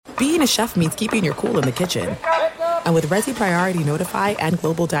being a chef means keeping your cool in the kitchen. And with Resi Priority Notify and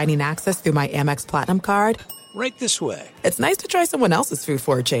Global Dining Access through my Amex Platinum card, Right this way. it's nice to try someone else's food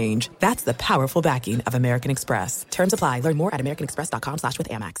for a change. That's the powerful backing of American Express. Terms apply. Learn more at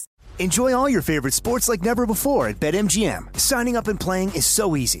americanexpress.com/withAmex. Enjoy all your favorite sports like never before at BetMGM. Signing up and playing is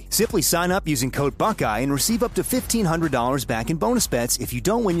so easy. Simply sign up using code Buckeye and receive up to $1,500 back in bonus bets if you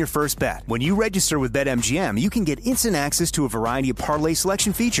don't win your first bet. When you register with BetMGM, you can get instant access to a variety of parlay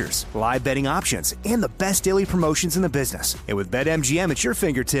selection features, live betting options, and the best daily promotions in the business. And with BetMGM at your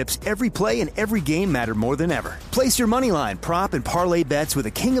fingertips, every play and every game matter more than ever. Place your moneyline, prop, and parlay bets with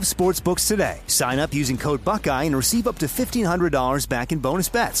the king of sportsbooks today. Sign up using code Buckeye and receive up to $1,500 back in bonus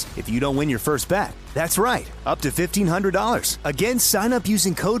bets if you don't win your first bet. That's right, up to $1,500. Again, sign up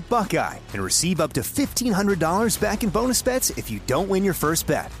using code Buckeye and receive up to $1,500 back in bonus bets if you don't win your first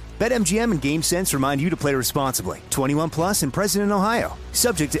bet. BetMGM and GameSense remind you to play responsibly. 21 plus and present in Ohio.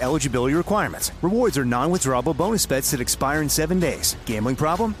 Subject to eligibility requirements. Rewards are non-withdrawable bonus bets that expire in 7 days. Gambling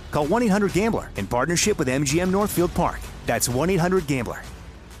problem? Call 1-800-GAMBLER in partnership with MGM Northfield Park. That's 1-800-GAMBLER.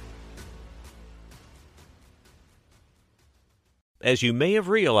 As you may have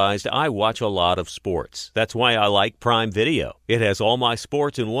realized, I watch a lot of sports. That's why I like Prime Video. It has all my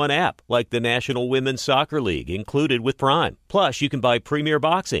sports in one app, like the National Women's Soccer League, included with Prime. Plus, you can buy Premier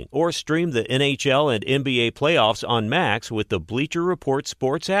Boxing or stream the NHL and NBA playoffs on Max with the Bleacher Report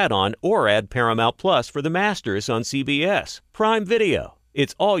Sports add-on, or add Paramount Plus for the Masters on CBS. Prime Video.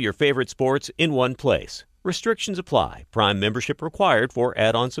 It's all your favorite sports in one place. Restrictions apply. Prime membership required for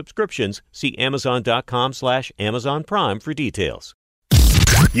add-on subscriptions. See Amazon.com/Amazon Prime for details.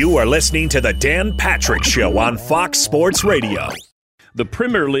 You are listening to The Dan Patrick Show on Fox Sports Radio. The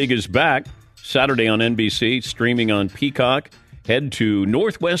Premier League is back Saturday on NBC, streaming on Peacock. Head to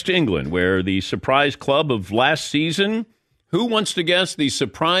Northwest England, where the surprise club of last season. Who wants to guess the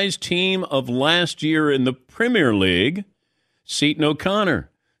surprise team of last year in the Premier League? Seton O'Connor.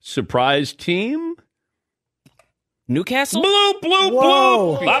 Surprise team? Newcastle? Bloop, bloop,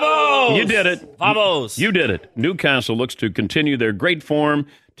 Whoa. bloop. Vamos. You did it. Vamos. You did it. Newcastle looks to continue their great form,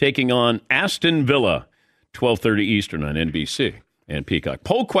 taking on Aston Villa, 12:30 Eastern on NBC and Peacock.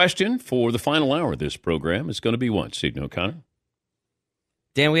 Poll question for the final hour of this program is going to be what, Seton O'Connor?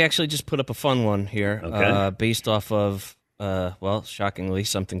 Dan, we actually just put up a fun one here, Okay. based off of, shockingly,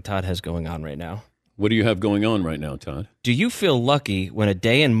 something Todd has going on right now. What do you have going on right now, Todd? Do you feel lucky when a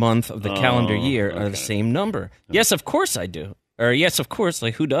day and month of the calendar year are the same number? Yes, of course I do. Or yes, of course,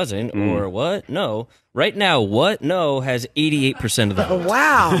 like who doesn't? Or what? No. Right now, what? No has 88% of the vote.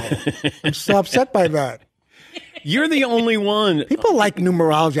 Wow. I'm so upset by that. You're the only one. People like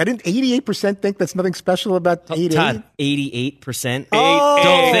numerology. I didn't 88% think that's nothing special about 88. Todd, 88%.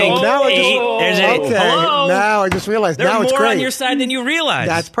 Don't think. now I just, There's eight. okay. Hello? Now I just realized. They're now it's more great. on your side than you realize.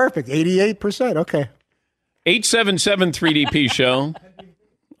 That's perfect. 88%. Okay. 877-3DP show.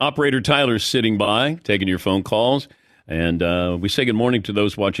 Operator Tyler's sitting by, taking your phone calls. And we say good morning to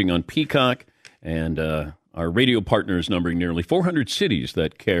those watching on Peacock. And our radio partners numbering nearly 400 cities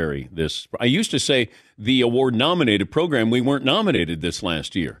that carry this. I used to say the award-nominated program. We weren't nominated this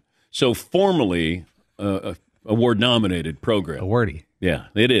last year. So formally, award-nominated program. A wordy. Yeah,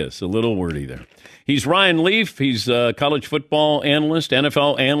 it is. A little wordy there. He's Ryan Leaf. He's a college football analyst,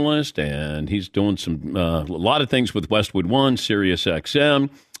 NFL analyst, and he's doing a lot of things with Westwood One, Sirius XM,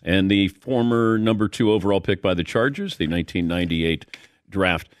 and the former number 2 overall pick by the Chargers, the 1998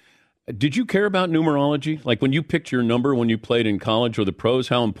 draft. Did you care about numerology? Like when you picked your number when you played in college or the pros,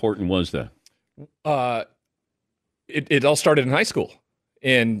 how important was that? It all started in high school,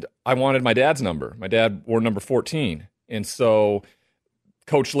 and I wanted my dad's number. My dad wore number 14, and so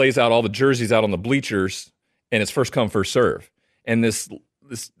coach lays out all the jerseys out on the bleachers, and it's first come, first serve. And this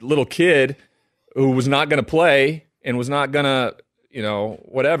little kid who was not going to play and was not going to,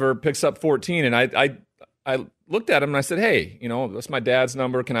 whatever, picks up 14. And I looked at him and I said, hey, that's my dad's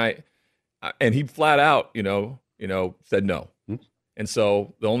number. Can I? And he flat out, said no. And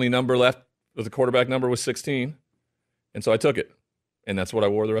so the only number left was the quarterback number was 16. And so I took it. And that's what I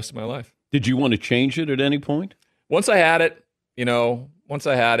wore the rest of my life. Did you want to change it at any point? Once I had it,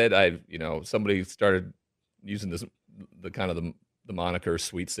 somebody started using the moniker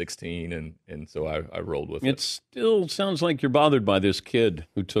Sweet 16, and so I rolled with it. It still sounds like you're bothered by this kid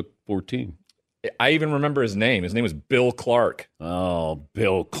who took 14. I even remember his name. His name was Bill Clark. Oh,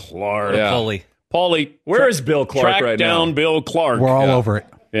 Bill Clark. Yeah. Paulie, where is Bill Clark track right now? down Bill Clark. We're all over it.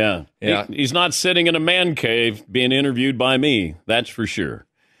 Yeah. He's not sitting in a man cave being interviewed by me. That's for sure.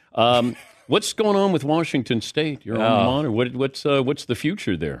 What's going on with Washington State? Your alma mater. What's the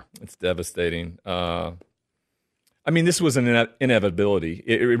future there? It's devastating. I mean, this was an inevitability.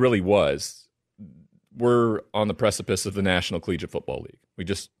 It really was. We're on the precipice of the National Collegiate Football League.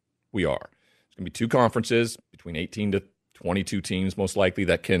 We are. It's going to be 2 conferences between 18 to 22 teams, most likely,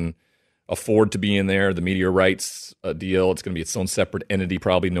 that can afford to be in there. The media rights deal, it's going to be its own separate entity,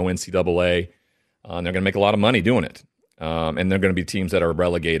 probably no NCAA. And they're going to make a lot of money doing it. And they're going to be teams that are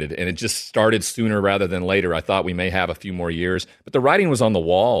relegated. And it just started sooner rather than later. I thought we may have a few more years. But the writing was on the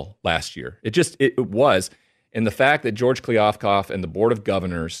wall last year. It was. And the fact that George Kliavkoff and the Board of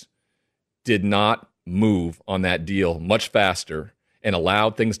Governors did not move on that deal much faster and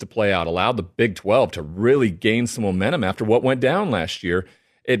allowed things to play out, allowed the Big 12 to really gain some momentum after what went down last year,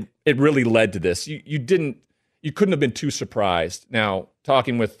 it really led to this. You couldn't have been too surprised. Now,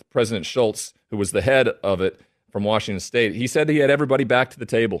 talking with President Schultz, who was the head of it from Washington State, he said he had everybody back to the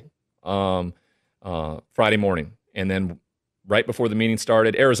table Friday morning. And then right before the meeting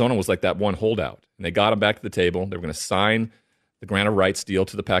started, Arizona was like that one holdout. And they got them back to the table. They were going to sign the grant of rights deal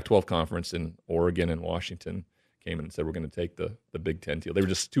to the Pac-12 conference, in Oregon and Washington came in and said, we're going to take the Big Ten deal. They were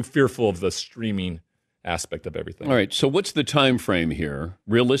just too fearful of the streaming aspect of everything. All right, so what's the time frame here,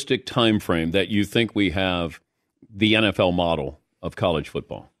 realistic time frame, that you think we have the NFL model of college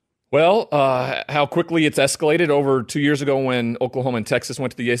football? Well, how quickly it's escalated over 2 years ago when Oklahoma and Texas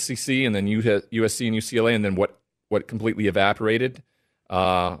went to the SEC, and then USC and UCLA, and then what completely evaporated,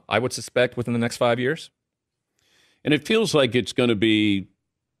 I would suspect within the next 5 years. And it feels like it's going to be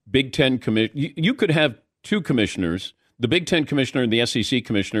Big Ten you could have 2 commissioners, the Big Ten commissioner and the SEC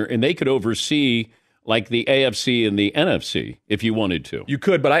commissioner, and they could oversee like the AFC and the NFC if you wanted to. You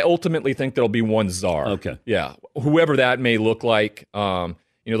could, but I ultimately think there'll be one czar. Okay. Yeah, whoever that may look like.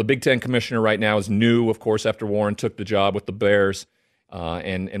 The Big Ten commissioner right now is new, of course, after Warren took the job with the Bears,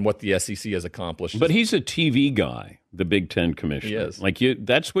 and what the SEC has accomplished. But he's a TV guy, the Big Ten commissioner. He is.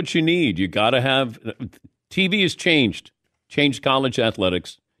 That's what you need. You got to have TV has changed college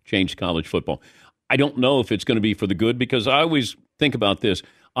athletics, changed college football. I don't know if it's going to be for the good, because I always think about this.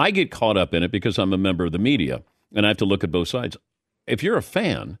 I get caught up in it because I'm a member of the media, and I have to look at both sides. If you're a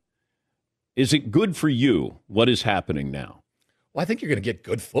fan, is it good for you what is happening now? Well, I think you're going to get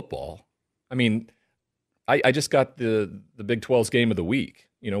good football. I mean, I just got the Big 12's game of the week,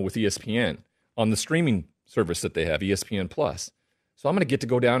 with ESPN on the streaming service that they have, ESPN Plus. So I'm going to get to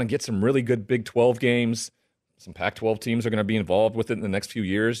go down and get some really good Big 12 games. Some Pac-12 teams are going to be involved with it in the next few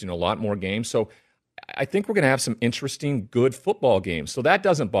years, a lot more games. So I think we're going to have some interesting, good football games. So that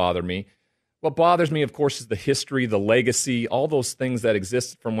doesn't bother me. What bothers me, of course, is the history, the legacy, all those things that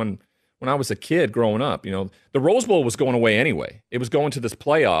exist from when I was a kid growing up. The Rose Bowl was going away anyway. It was going to this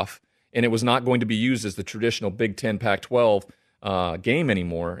playoff, and it was not going to be used as the traditional Big Ten Pac-12 game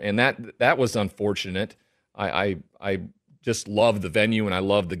anymore. And that was unfortunate. I just love the venue and I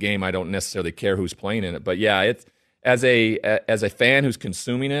love the game. I don't necessarily care who's playing in it. But yeah, it's as a fan who's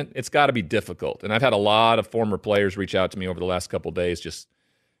consuming it, it's got to be difficult. And I've had a lot of former players reach out to me over the last couple of days, just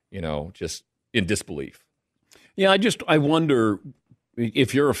in disbelief. Yeah, I wonder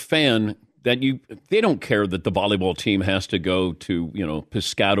if you're a fan that they don't care that the volleyball team has to go to,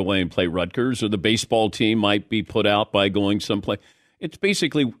 Piscataway and play Rutgers, or the baseball team might be put out by going someplace. It's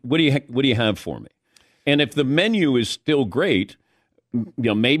basically, what do you have for me? And if the menu is still great,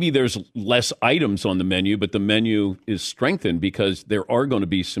 maybe there's less items on the menu, but the menu is strengthened because there are going to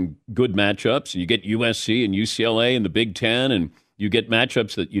be some good matchups. And you get USC and UCLA in the Big Ten, and you get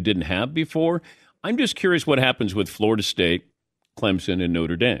matchups that you didn't have before. I'm just curious what happens with Florida State, Clemson, and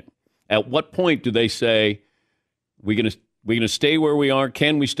Notre Dame. At what point do they say, we're going to stay where we are?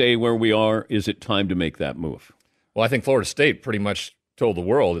 Can we stay where we are? Is it time to make that move? Well, I think Florida State pretty much told the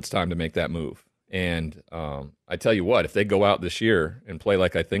world it's time to make that move. And I tell you what, if they go out this year and play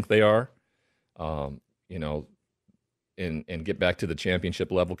like I think they are, and get back to the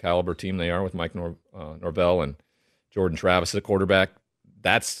championship level caliber team they are with Mike Norvell and Jordan Travis at quarterback,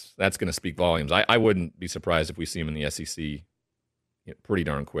 that's going to speak volumes. I wouldn't be surprised if we see him in the SEC pretty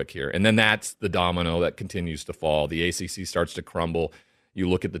darn quick here. And then that's the domino that continues to fall. The ACC starts to crumble. You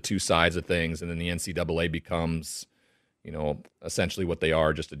look at the two sides of things, and then the NCAA becomes, essentially what they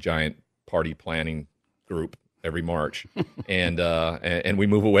are, just a giant party planning group every March, and we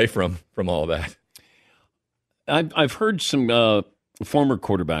move away from all of that. I've heard some former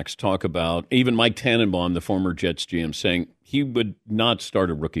quarterbacks talk about, even Mike Tannenbaum, the former Jets GM, saying he would not start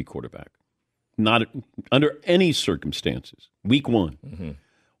a rookie quarterback, not under any circumstances. Week one,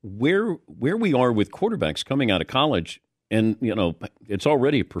 where we are with quarterbacks coming out of college, and it's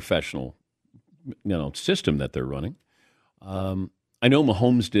already a professional system that they're running. I know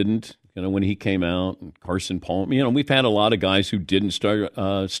Mahomes didn't. When he came out, and Carson Palmer, we've had a lot of guys who didn't start,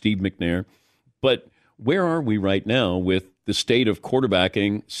 Steve McNair. But where are we right now with the state of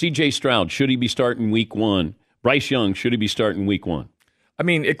quarterbacking? C.J. Stroud, should he be starting week 1? Bryce Young, should he be starting week 1? I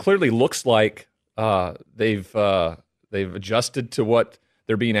mean, it clearly looks like they've adjusted to what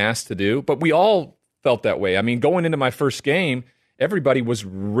they're being asked to do, but we all felt that way. I mean, going into my first game, everybody was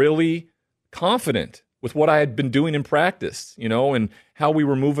really confident with what I had been doing in practice, and how we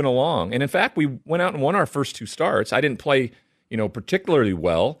were moving along. And in fact, we went out and won our first 2 starts. I didn't play, particularly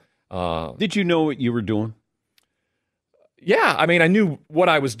well. Did you know what you were doing? Yeah, I mean, I knew what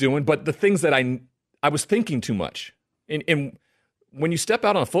I was doing, but the things that I was thinking too much. And when you step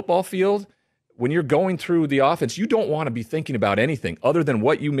out on a football field, when you're going through the offense, you don't want to be thinking about anything other than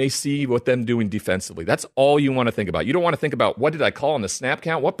what you may see with them doing defensively. That's all you want to think about. You don't want to think about, what did I call on the snap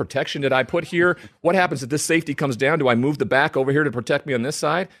count? What protection did I put here? What happens if this safety comes down? Do I move the back over here to protect me on this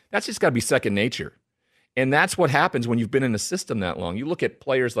side? That's just got to be second nature. And that's what happens when you've been in a system that long. You look at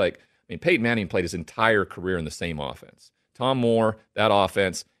players like, Peyton Manning played his entire career in the same offense. Tom Moore, that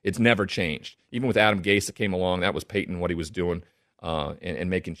offense, it's never changed. Even with Adam Gase that came along, that was Peyton, what he was doing. And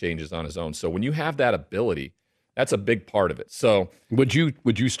making changes on his own. So when you have that ability, that's a big part of it. So would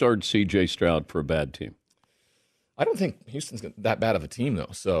you start C.J. Stroud for a bad team? I don't think Houston's that bad of a team,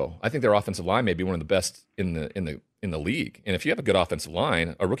 though. So I think their offensive line may be one of the best in the league. And if you have a good offensive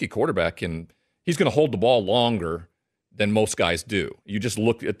line, a rookie quarterback he's going to hold the ball longer than most guys do. You just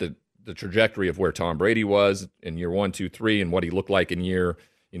look at the trajectory of where Tom Brady was in year 1, 2, 3, and what he looked like in year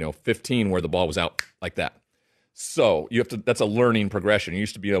 15, where the ball was out like that. So you have to. That's a learning progression. You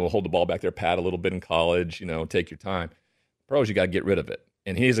used to be able to hold the ball back there, pat a little bit in college, take your time. Pros, you got to get rid of it.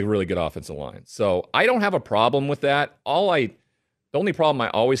 And he's a really good offensive line. So I don't have a problem with that. The only problem I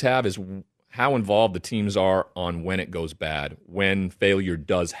always have is how involved the teams are on when it goes bad, when failure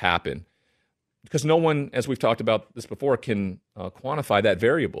does happen. Because no one, as we've talked about this before, can quantify that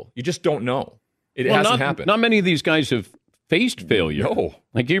variable. You just don't know. It hasn't happened. Not many of these guys have faced failure. No.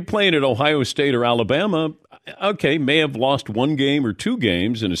 Like you're playing at Ohio State or Alabama, okay, may have lost 1 game or 2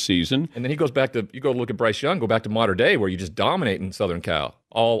 games in a season. And then he goes back to, you go look at Bryce Young, go back to modern day where you just dominate in Southern Cal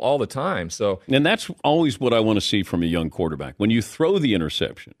all the time. And that's always what I want to see from a young quarterback. When you throw the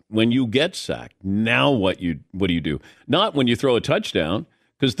interception, when you get sacked, now what do you do? Not when you throw a touchdown,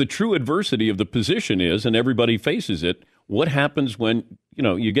 because the true adversity of the position is, and everybody faces it, what happens when,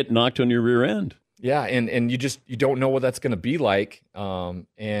 you get knocked on your rear end? Yeah, and you don't know what that's going to be like,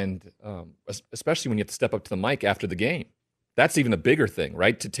 especially when you have to step up to the mic after the game. That's even a bigger thing,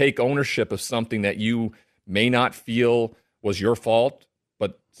 right? To take ownership of something that you may not feel was your fault,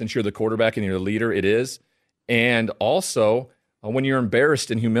 but since you're the quarterback and you're the leader, it is. And also when you're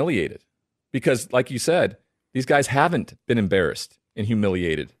embarrassed and humiliated. Because like you said, these guys haven't been embarrassed and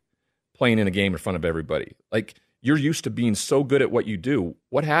humiliated playing in a game in front of everybody. Like, you're used to being so good at what you do.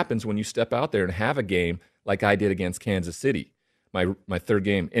 What happens when you step out there and have a game like I did against Kansas City, my third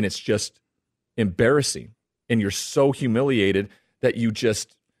game, and it's just embarrassing, and you're so humiliated that you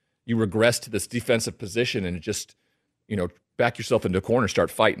regress to this defensive position and just, back yourself into a corner,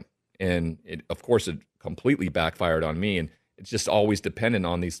 start fighting. And of course, it completely backfired on me, and it's just always dependent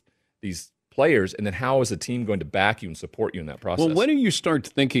on these players. And then how is the team going to back you and support you in that process? Well, when do you start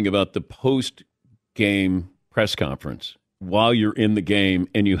thinking about the post-game press conference while you're in the game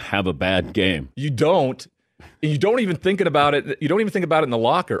and you have a bad game? You don't even think about it. You don't even think about it in the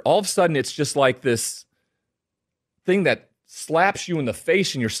locker. All of a sudden, it's just like this thing that slaps you in the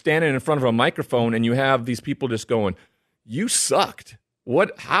face, and you're standing in front of a microphone, and you have these people just going, "You sucked.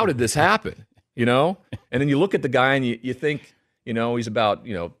 How did this happen?" And then you look at the guy and you think, he's about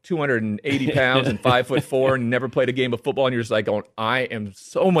 280 pounds and 5'4" and never played a game of football, and you're just like going, "I am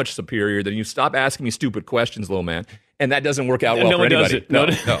so much superior than you. Stop asking me stupid questions, little man." And that doesn't work out well for anybody. No,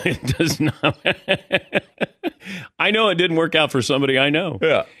 it does not. I know it didn't work out for somebody I know.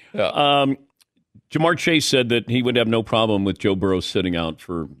 Yeah. Jamar Chase said that he would have no problem with Joe Burrow sitting out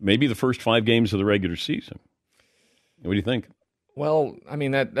for maybe the first 5 games of the regular season. What do you think? Well, I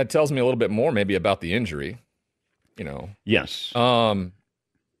mean, that tells me a little bit more maybe about the injury. Yes. But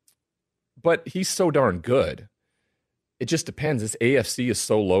he's so darn good. It just depends. This AFC is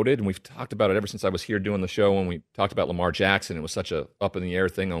so loaded, and we've talked about it ever since I was here doing the show when we talked about Lamar Jackson. It was such a up-in-the-air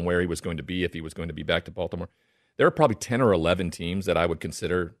thing on where he was going to be, if he was going to be back to Baltimore. There are probably 10 or 11 teams that I would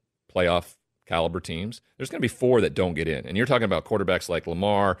consider playoff caliber teams. There's going to be 4 that don't get in. And you're talking about quarterbacks like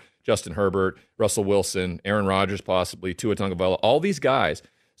Lamar, Justin Herbert, Russell Wilson, Aaron Rodgers possibly, Tua Tagovailoa, all these guys.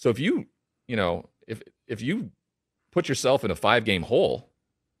 So if you put yourself in a 5-game hole,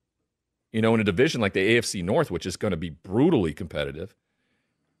 in a division like the AFC North, which is going to be brutally competitive,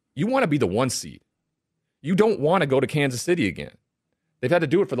 you want to be the 1 seed. You don't want to go to Kansas City again. They've had to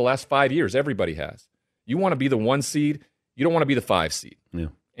do it for the last 5 years. Everybody has. You want to be the 1 seed. You don't want to be the 5 seed. Yeah.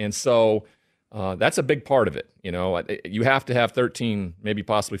 And so that's a big part of it. You have to have 13, maybe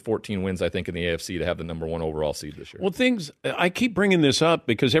possibly 14 wins, I think, in the AFC to have the number 1 overall seed this year. Well, I keep bringing this up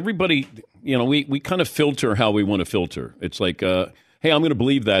because everybody, we kind of filter how we want to filter. It's like, hey, I'm going to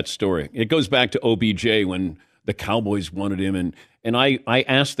believe that story. It goes back to OBJ when the Cowboys wanted him. And I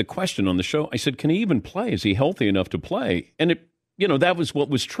asked the question on the show. I said, can he even play? Is he healthy enough to play? And that was what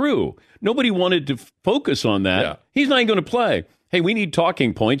was true. Nobody wanted to focus on that. Yeah. He's not going to play. Hey, we need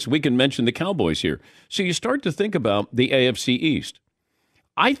talking points. We can mention the Cowboys here. So you start to think about the AFC East.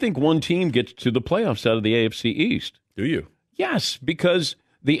 I think one team gets to the playoffs out of the AFC East. Do you? Yes, because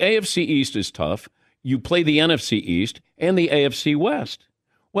the AFC East is tough. You play the NFC East and the AFC West.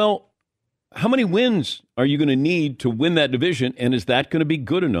 Well, how many wins are you going to need to win that division? And is that going to be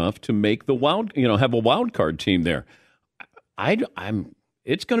good enough to make the have a wild card team there?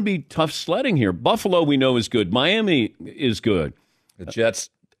 It's going to be tough sledding here. Buffalo, we know, is good. Miami is good. The Jets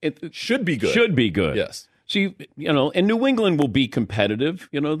should be good. Should be good. Yes. So, and New England will be competitive.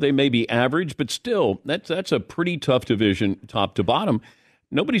 They may be average, but still, that's a pretty tough division, top to bottom.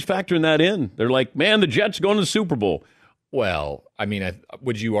 Nobody's factoring that in. They're like, man, the Jets are going to the Super Bowl. Well, I mean,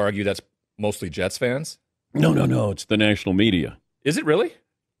 would you argue that's mostly Jets fans? No. It's the national media. Is it really?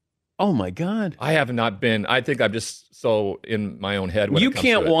 Oh, my God. I have not been. I think I'm just so in my own head. When you it comes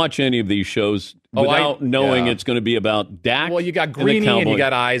can't to it. watch any of these shows without knowing it's going to be about Dak. Well, you got Greeny and you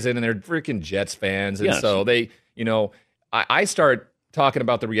got Eisen, and they're freaking Jets fans. And so they, I start talking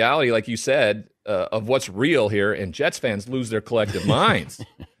about the reality, like you said, of what's real here, and Jets fans lose their collective minds.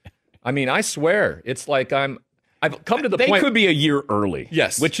 I mean, I swear, it's like I've come to the point. They could be a year early.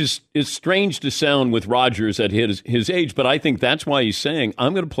 Yes. Which is strange to sound with Rodgers at his age, but I think that's why he's saying,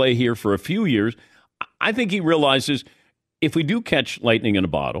 I'm going to play here for a few years. I think he realizes if we do catch lightning in a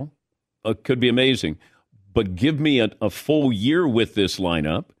bottle, it could be amazing. But give me a full year with this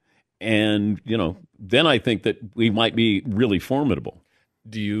lineup, and, then I think that we might be really formidable.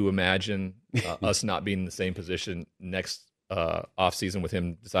 Do you imagine us not being in the same position next offseason with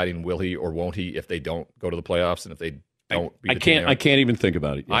him deciding will he or won't he if they don't go to the playoffs and if they don't beat I can't even think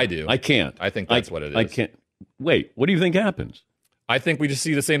about it yet. I do. I can't. I think that's what it is. I can't. Wait, what do you think happens? I think we just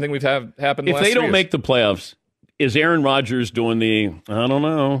see the same thing we've had happen the if last they 3 don't years. make the playoffs. Is Aaron Rodgers doing I don't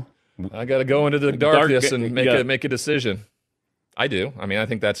know. I got to go into the darkness and make a decision. I do. I mean, I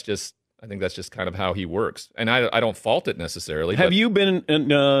think that's just kind of how he works, and I don't fault it necessarily. Have you been?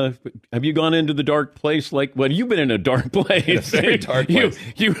 Have you gone into the dark place? You've been in a dark place. In a very dark place.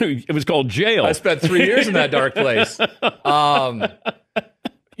 It was called jail. I spent 3 years in that dark place. I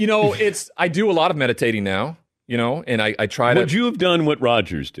do a lot of meditating now. And I try to. Would you have done what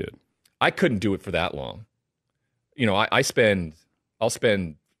Rodgers did? I couldn't do it for that long. I'll spend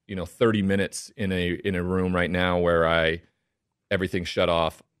 30 minutes in a room right now where everything's shut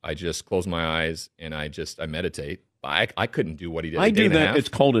off. I just close my eyes and I meditate. I couldn't do what he did. I do that. Half. It's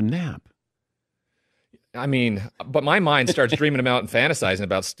called a nap. I mean, but my mind starts dreaming about and fantasizing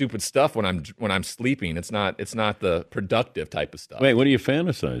about stupid stuff when I'm sleeping. It's not the productive type of stuff. Wait, what are you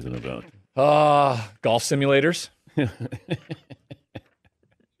fantasizing about? Golf simulators.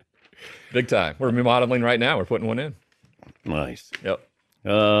 Big time. We're remodeling right now. We're putting one in. Nice. Yep.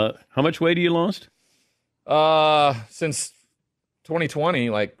 How much weight have you lost? Since 2020,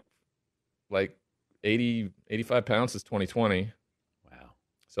 like 80, 85 pounds since 2020. Wow.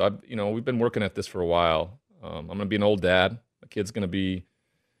 So we've been working at this for a while. I'm going to be an old dad. My kid's going to be,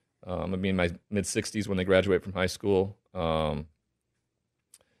 I'm going to be in my mid 60s when they graduate from high school. And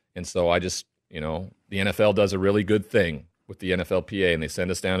so I just, the NFL does a really good thing with the NFLPA, and they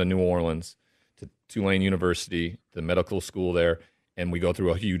send us down to New Orleans to Tulane University, the medical school there, and we go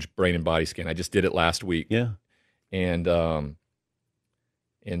through a huge brain and body scan. I just did it last week. Yeah. And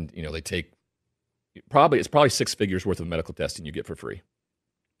they take it's probably 6 figures worth of medical testing you get for free.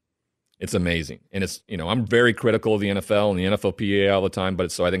 It's amazing. And it's, I'm very critical of the NFL and the NFLPA all the time,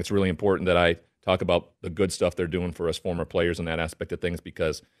 so I think it's really important that I talk about the good stuff they're doing for us former players in that aspect of things,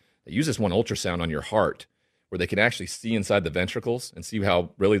 because they use this one ultrasound on your heart where they can actually see inside the ventricles and see how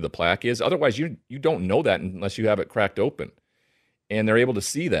really the plaque is. Otherwise, you don't know that unless you have it cracked open. And they're able to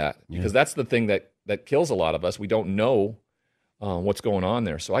see that because that's the thing that kills a lot of us. We don't know what's going on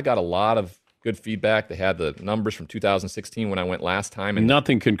there. So I got a lot of good feedback. They had the numbers from 2016 when I went last time. And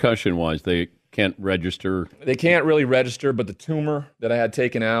nothing concussion-wise. They can't register. They can't really register, but the tumor that I had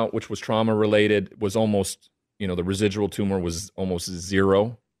taken out, which was trauma-related, was almost, the residual tumor was almost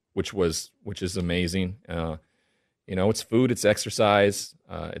 0, which is amazing. It's food, it's exercise,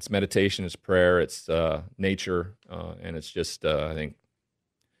 it's meditation, it's prayer, it's nature, and it's just, I think,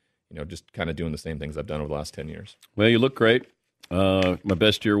 just kind of doing the same things I've done over the last 10 years. Well, you look great. My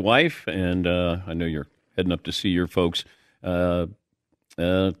best to your wife, and I know you're heading up to see your folks. So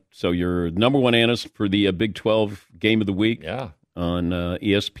you're number one analyst for the Big 12 Game of the Week on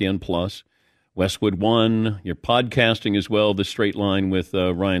ESPN Plus. Westwood One. You're podcasting as well, The Straight Line with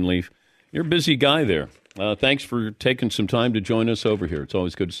Ryan Leaf. You're a busy guy there. Thanks for taking some time to join us over here. It's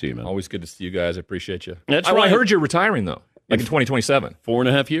always good to see you, man. Always good to see you guys. I appreciate you. That's right. I heard you're retiring, though, like in 2027.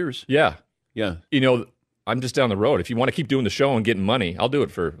 4.5 years. Yeah. Yeah. I'm just down the road. If you want to keep doing the show and getting money, I'll do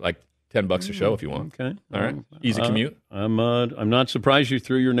it for like $10 a show if you want. Okay. All right. Easy commute. I'm not surprised you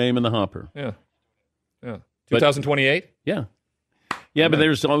threw your name in the hopper. Yeah. 2028? Yeah. Yeah, but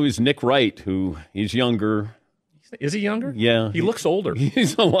there's always Nick Wright, who he's younger. Is he younger? Yeah. He looks older.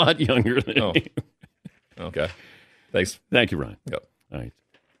 He's a lot younger than you. Okay. Thanks. Thank you, Ryan. Yep. All right.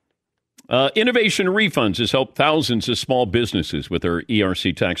 Innovation Refunds has helped thousands of small businesses with their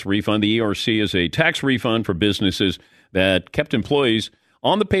ERC tax refund. The ERC is a tax refund for businesses that kept employees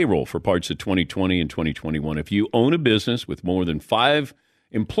on the payroll for parts of 2020 and 2021. If you own a business with more than 5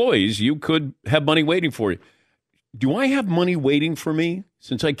 employees, you could have money waiting for you. Do I have money waiting for me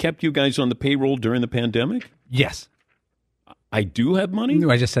since I kept you guys on the payroll during the pandemic? Yes. I do have money? No,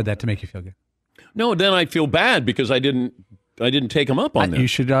 I just said that to make you feel good. No, then I feel bad because I didn't take them up on that. You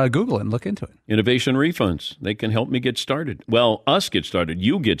should Google it and look into it. Innovation Refunds. They can help me get started. Well, us get started.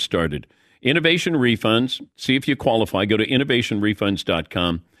 You get started. Innovation Refunds. See if you qualify. Go to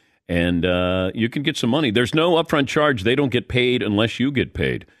innovationrefunds.com and you can get some money. There's no upfront charge. They don't get paid unless you get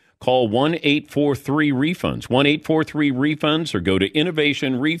paid. Call 1-843-REFUNDS. 1-843-REFUNDS or go to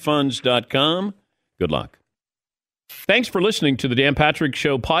innovationrefunds.com. Good luck. Thanks for listening to the Dan Patrick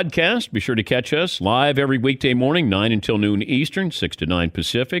Show podcast. Be sure to catch us live every weekday morning, 9 until noon Eastern, 6 to 9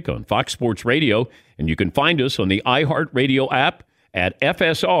 Pacific on Fox Sports Radio. And you can find us on the iHeartRadio app at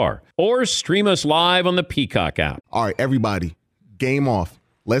FSR or stream us live on the Peacock app. All right, everybody, game off.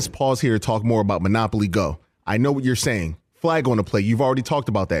 Let's pause here to talk more about Monopoly Go. I know what you're saying. Flag on the play. You've already talked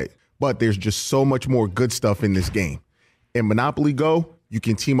about that. But there's just so much more good stuff in this game. In Monopoly Go, you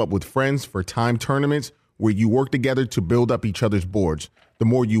can team up with friends for timed tournaments where you work together to build up each other's boards. The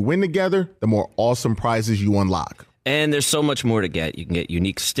more you win together, the more awesome prizes you unlock. And there's so much more to get. You can get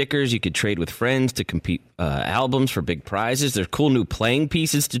unique stickers. You could trade with friends to compete albums for big prizes. There's cool new playing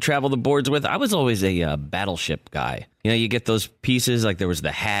pieces to travel the boards with. I was always a battleship guy. You get those pieces, like there was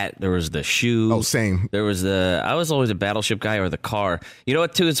the hat, there was the shoe. Oh, same. I was always a battleship guy, or the car. You know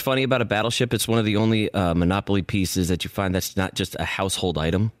what, too, is funny about a battleship? It's one of the only Monopoly pieces that you find that's not just a household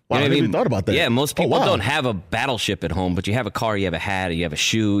item. Wow, I never even thought about that. Yeah, most people don't have a battleship at home, but you have a car, you have a hat, you have a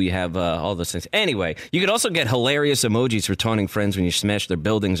shoe, you have all those things. Anyway, you could also get hilarious emojis for taunting friends when you smash their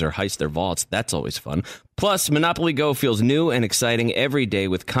buildings or heist their vaults. That's always fun. Plus, Monopoly Go feels new and exciting every day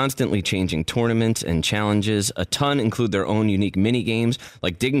with constantly changing tournaments and challenges. A ton include their own unique mini games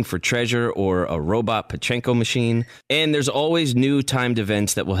like digging for treasure or a robot Pachinko machine. And there's always new timed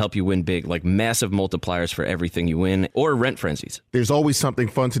events that will help you win big, like massive multipliers for everything you win or rent frenzies. There's always something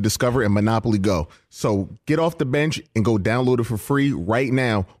fun to discover in Monopoly Go. So get off the bench and go download it for free right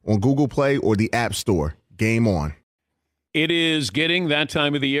now on Google Play or the App Store. Game on. It is getting that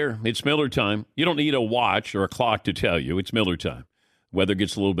time of the year. It's Miller time. You don't need a watch or a clock to tell you. It's Miller time. Weather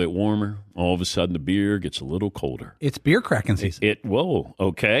gets a little bit warmer. All of a sudden, the beer gets a little colder. It's beer cracking season. Whoa,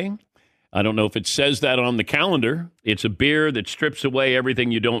 okay. I don't know if it says that on the calendar. It's a beer that strips away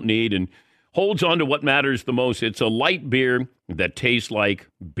everything you don't need and holds on to what matters the most. It's a light beer that tastes like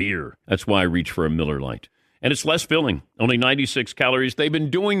beer. That's why I reach for a Miller Lite. And it's less filling, only 96 calories. They've been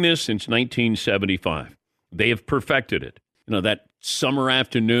doing this since 1975. They have perfected it. That summer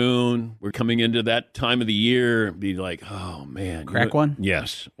afternoon, we're coming into that time of the year, be like, oh, man. Crack one?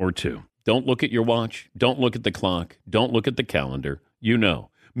 Yes, or two. Don't look at your watch. Don't look at the clock. Don't look at the calendar.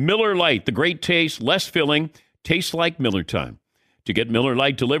 Miller Lite, the great taste, less filling, tastes like Miller time. To get Miller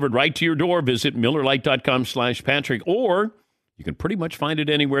Lite delivered right to your door, visit MillerLite.com/Patrick, or you can pretty much find it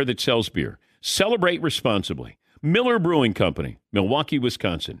anywhere that sells beer. Celebrate responsibly. Miller Brewing Company, Milwaukee,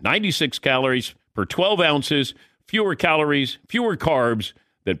 Wisconsin. 96 calories per 12 ounces, fewer calories, fewer carbs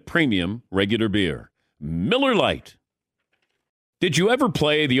than premium regular beer. Miller Lite. Did you ever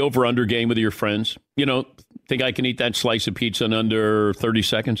play the over-under game with your friends? Think I can eat that slice of pizza in under 30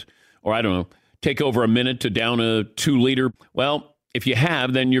 seconds? Or I don't know, take over a minute to down a 2-liter? Well, if you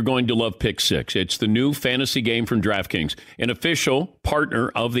have, then you're going to love Pick 6. It's the new fantasy game from DraftKings, an official partner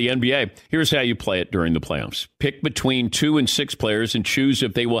of the NBA. Here's how you play it during the playoffs. Pick between 2 and 6 players and choose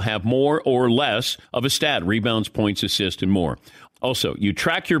if they will have more or less of a stat, rebounds, points, assists, and more. Also, you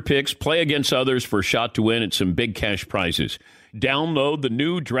track your picks, play against others for a shot to win and some big cash prizes. Download the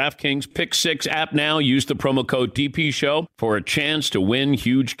new DraftKings Pick 6 app now. Use the promo code DPShow for a chance to win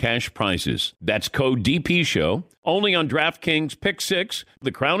huge cash prizes. That's code DPShow. Only on DraftKings Pick 6.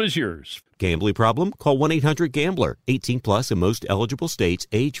 The crown is yours. Gambling problem? Call 1-800-GAMBLER. 18 plus in most eligible states.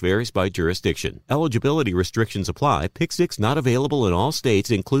 Age varies by jurisdiction. Eligibility restrictions apply. Pick 6 not available in all states,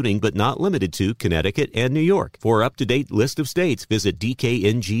 including but not limited to Connecticut and New York. For up-to-date list of states, visit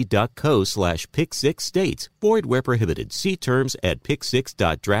dkng.co/pick6states. Void where prohibited. See terms at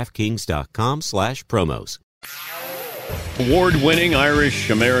pick6.draftkings.com/promos. Award-winning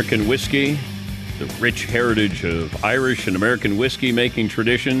Irish-American whiskey, the rich heritage of Irish and American whiskey-making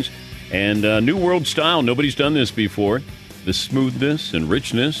traditions, and New World style. Nobody's done this before. The smoothness and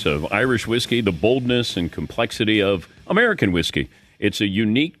richness of Irish whiskey, the boldness and complexity of American whiskey. It's a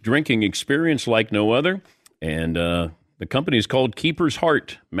unique drinking experience like no other, and the company is called Keeper's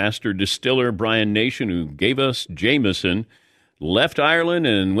Heart. Master distiller Brian Nation, who gave us Jameson, left Ireland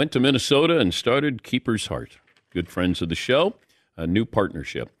and went to Minnesota and started Keeper's Heart. Good friends of the show, a new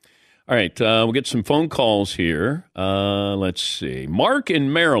partnership. All right, we'll get some phone calls here. Let's see. Mark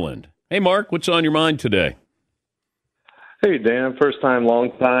in Maryland. Hey, Mark, what's on your mind today? Hey, Dan. First time,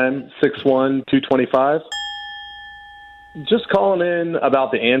 long time. 6'1", 225. Just calling in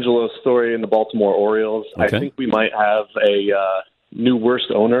about the Angelo story in the Baltimore Orioles. Okay. I think we might have a new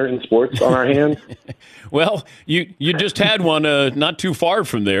worst owner in sports on our hands. Well, you just had one not too far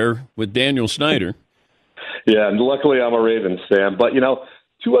from there with Daniel Snyder. Yeah, and luckily I'm a Ravens fan. But,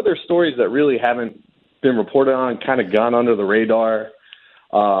 two other stories that really haven't been reported on, kind of gone under the radar.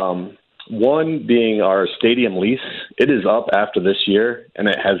 One being our stadium lease. It is up after this year, and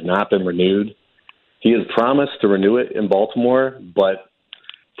it has not been renewed. He has promised to renew it in Baltimore, but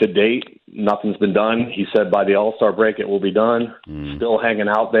to date, nothing's been done. He said by the All-Star break it will be done. Still hanging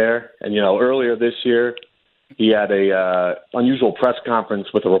out there. And, earlier this year, he had a unusual press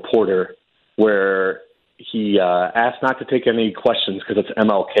conference with a reporter where he asked not to take any questions because it's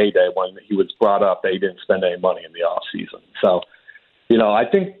MLK Day when he was brought up that he didn't spend any money in the offseason. So, I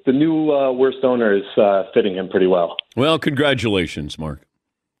think the new worst owner is fitting him pretty well. Well, congratulations, Mark.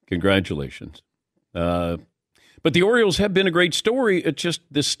 Congratulations. But the Orioles have been a great story. It just,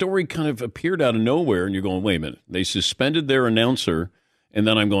 this story kind of appeared out of nowhere, and you're going, wait a minute. They suspended their announcer, and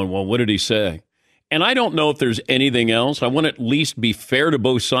then I'm going, well, what did he say? And I don't know if there's anything else. I want to at least be fair to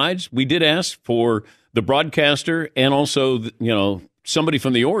both sides. We did ask for the broadcaster and also, somebody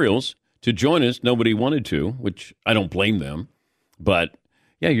from the Orioles to join us. Nobody wanted to, which I don't blame them. But,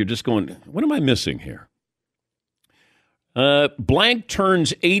 yeah, you're just going, what am I missing here? Blank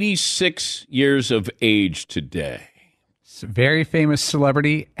turns 86 years of age today. Very famous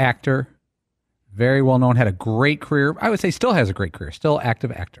celebrity, actor, very well known, had a great career. I would say still has a great career, still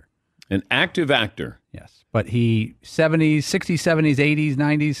active actor. An active actor. Yes, but he 70s, 60s, 70s, 80s,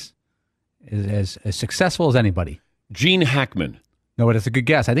 90s is as successful as anybody. Gene Hackman. No, but it's a good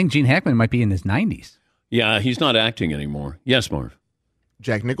guess. I think Gene Hackman might be in his 90s. Yeah, he's not acting anymore. Yes, Marv.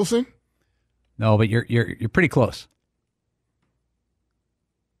 Jack Nicholson? No, but you're pretty close.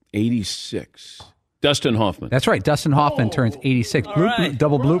 86. Dustin Hoffman. That's right. Dustin Hoffman turns 86. Bloop, right. bloop,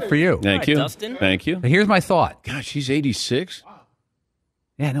 double bloop for you. Thank you. Dustin. Thank you. But here's my thought. Gosh, he's 86.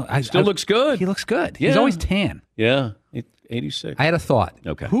 Yeah, no, Still looks good. He looks good. Yeah. He's always tan. Yeah, 86. I had a thought.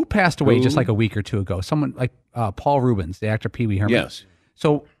 Okay. Who passed away Who? just like a week or two ago? Someone like Paul Rubens, the actor Pee Wee Herman. Yes.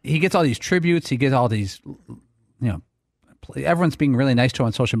 So he gets all these tributes. He gets all these, everyone's being really nice to him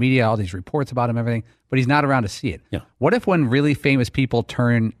on social media, all these reports about him, everything, but he's not around to see it. Yeah. What if when really famous people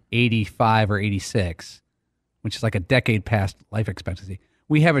turn 85 or 86, which is like a decade past life expectancy,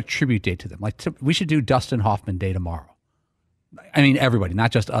 we have a tribute day to them? Like we should do Dustin Hoffman Day tomorrow. I mean, everybody,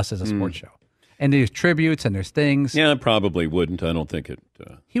 not just us as a sports show. And there's tributes and there's things. Yeah, probably wouldn't. I don't think it.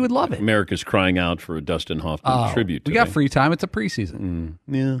 He would love it. America's crying out for a Dustin Hoffman tribute. We got free time. It's a preseason.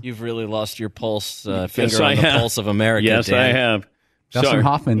 Yeah. You've really lost your pulse, finger Yes, on I the have. pulse of America. Yes, Dan. I have. Dustin Sorry.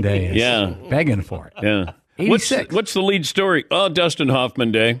 Hoffman Day is Yeah. begging for it. Yeah. 86. What's the lead story? Oh, Dustin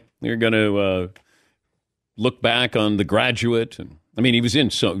Hoffman Day. You're going to look back on The Graduate. And I mean, he was in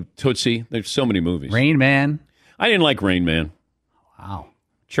Tootsie. There's so many movies. Rain Man. I didn't like Rain Man. Wow.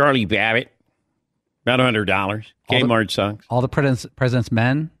 Charlie Babbitt. About $100. Kmart socks. All the President's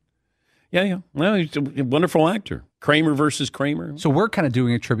Men. Yeah. Well, he's a wonderful actor. Kramer versus Kramer. So we're kind of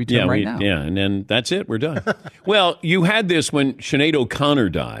doing a tribute to him right now. Yeah, and then that's it. We're done. Well, you had this when Sinead O'Connor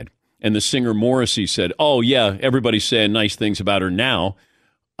died, and the singer Morrissey said, oh, yeah, everybody's saying nice things about her now.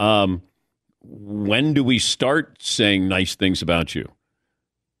 When do we start saying nice things about you?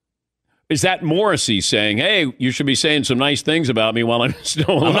 Is that Morrissey saying, hey, you should be saying some nice things about me while I'm still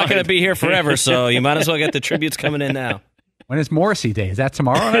alive? I'm not going to be here forever, so you might as well get the tributes coming in now. When is Morrissey Day? Is that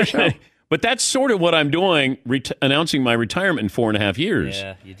tomorrow on our show? But that's sort of what I'm doing, announcing my retirement in 4.5 years.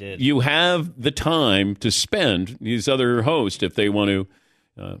 Yeah, you did. You have the time to spend, these other hosts, if they want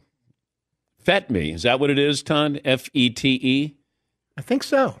to fet me. Is that what it is, Todd? Fete? I think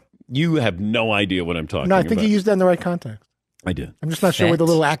so. You have no idea what I'm talking about. No, I think you used that in the right context. I did. I'm just not sure where the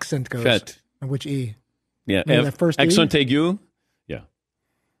little accent goes. Fet. And which E. Yeah. Maybe that first E? Accent aigu? Yeah.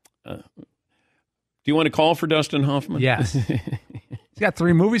 Do you want to call for Dustin Hoffman? Yes. He's got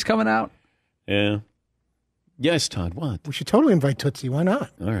 3 movies coming out. Yeah. Yes, Todd, what? We should totally invite Tootsie. Why not?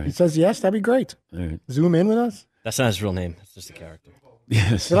 All right. He says yes, that'd be great. All right. Zoom in with us. That's not his real name. It's just a character.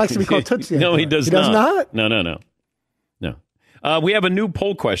 Yes. He likes to be called Tootsie. No, he does He not. does not? No. We have a new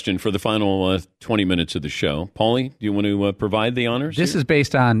poll question for the final 20 minutes of the show. Paulie, do you want to provide the honors? This is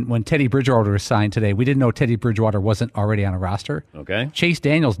based on when Teddy Bridgewater was signed today. We didn't know Teddy Bridgewater wasn't already on a roster. Okay. Chase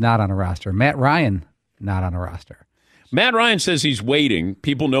Daniel's not on a roster. Matt Ryan, not on a roster. Matt Ryan says he's waiting.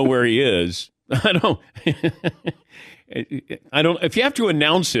 People know where he is. I don't. If you have to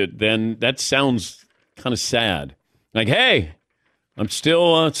announce it, then that sounds kind of sad. Like, hey, I'm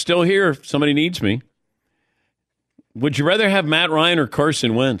still here. If somebody needs me. Would you rather have Matt Ryan or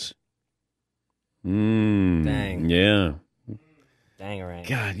Carson Wentz? Dang. Yeah. Dang, right.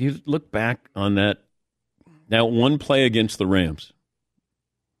 God, you look back on that one play against the Rams.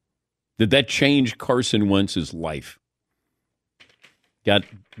 Did that change Carson Wentz's life?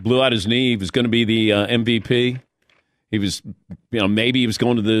 Blew out his knee. He was going to be the MVP. He was, maybe he was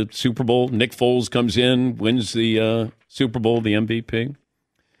going to the Super Bowl. Nick Foles comes in, wins the Super Bowl, the MVP.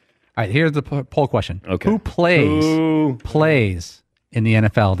 All right, here's the poll question. Okay. Who plays in the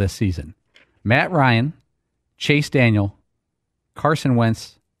NFL this season? Matt Ryan, Chase Daniel, Carson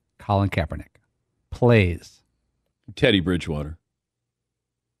Wentz, Colin Kaepernick. Plays. Teddy Bridgewater.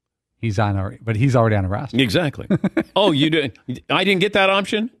 He's already on a roster. Exactly. Oh, you did? I didn't get that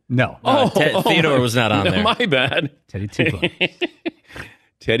option? No. Theodore was not on there. My bad. Teddy Two Gloves.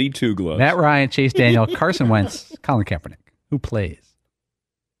 Teddy Two Gloves. Matt Ryan, Chase Daniel, Carson Wentz, Colin Kaepernick. Who plays?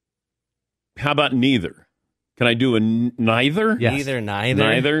 How about neither? Can I do a neither? Yes.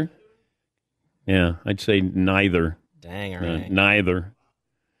 Neither? Yeah, I'd say neither. Dang, right. Neither.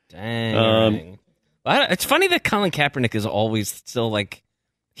 Dang. Right. It's funny that Colin Kaepernick is always still like,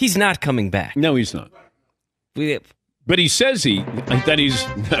 he's not coming back. No, he's not. But he says that he's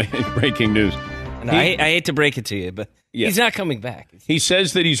breaking news. No, I hate to break it to you, but he's not coming back. He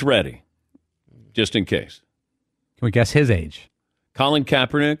says that he's ready, just in case. Can we guess his age? Colin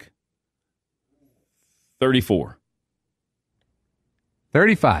Kaepernick, 34.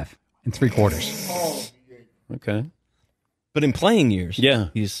 35 and 3/4. Okay. But in playing years,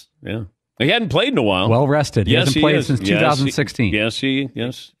 he's he hadn't played in a while. Well rested. He hasn't played since 2016.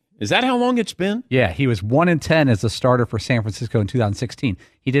 Yes. Is that how long it's been? Yeah, he was 1-10 as a starter for San Francisco in 2016.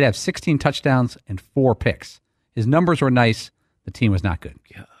 He did have 16 touchdowns and 4 picks. His numbers were nice. The team was not good.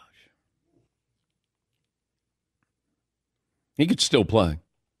 Gosh. He could still play.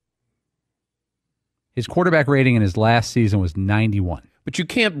 His quarterback rating in his last season was 91. But you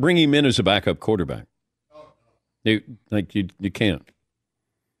can't bring him in as a backup quarterback. You can't.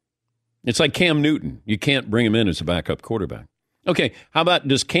 It's like Cam Newton. You can't bring him in as a backup quarterback. Okay, how about,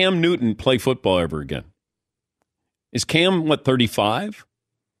 does Cam Newton play football ever again? Is Cam, 35?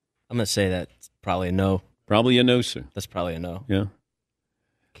 I'm going to say that's probably a no. Probably a no, sir. That's probably a no. Yeah.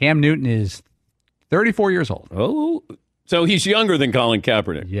 Cam Newton is 34 years old. Oh, so he's younger than Colin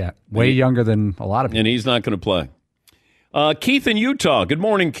Kaepernick. Yeah, way younger than a lot of people. And he's not going to play. Keith in Utah. Good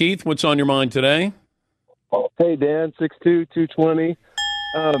morning, Keith. What's on your mind today? Hey, Dan, 6'2", 220.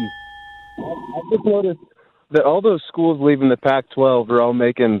 I just noticed that all those schools leaving the Pac-12 are all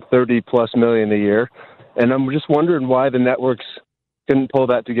making $30+ million a year, and I'm just wondering why the networks couldn't pull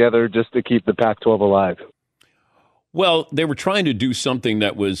that together just to keep the Pac-12 alive. Well, they were trying to do something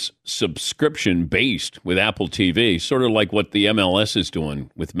that was subscription-based with Apple TV, sort of like what the MLS is doing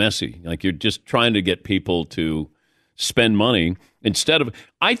with Messi. Like, you're just trying to get people to spend money instead of,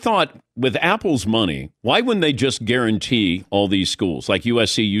 I thought with Apple's money, why wouldn't they just guarantee all these schools like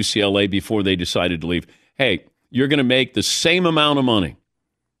USC, UCLA before they decided to leave? Hey, you're going to make the same amount of money,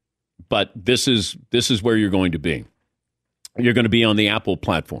 but this is where you're going to be. You're going to be on the Apple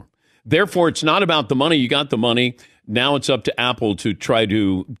platform. Therefore, it's not about the money. You got the money. Now it's up to Apple to try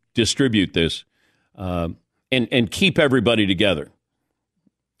to distribute this and keep everybody together.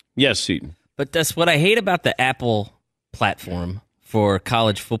 Yes, Seton. But that's what I hate about the Apple platform for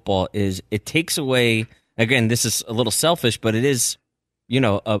college football is it takes away, again, this is a little selfish, but it is,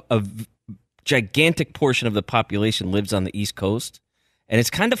 a gigantic portion of the population lives on the East Coast. And it's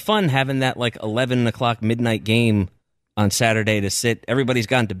kind of fun having that 11 o'clock midnight game on Saturday to sit. Everybody's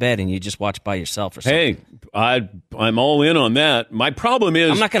gone to bed and you just watch by yourself or something. Hey, I'm all in on that. My problem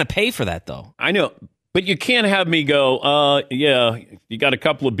is I'm not going to pay for that, though. I know, but you can't have me go, yeah, you got a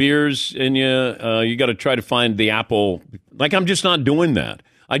couple of beers and you got to try to find the Apple. Like, I'm just not doing that.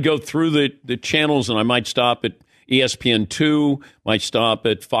 I'd go through the channels and I might stop at ESPN2, might stop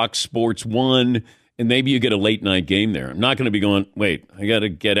at Fox Sports 1, and maybe you get a late night game there. I'm not going to be going, wait, I got to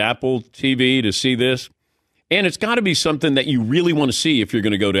get Apple TV to see this. And it's got to be something that you really want to see if you're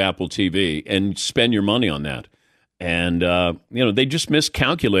going to go to Apple TV and spend your money on that. And, they just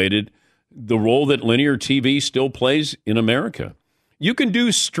miscalculated the role that linear TV still plays in America. You can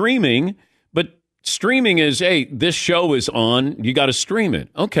do streaming, but streaming is, hey, this show is on, you got to stream it.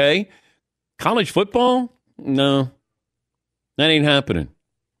 Okay. College football? No. That ain't happening.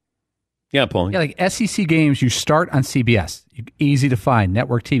 Yeah, Paul. Yeah, like SEC games, you start on CBS. Easy to find,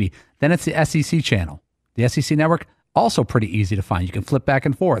 network TV. Then it's the SEC channel. The SEC network, also pretty easy to find. You can flip back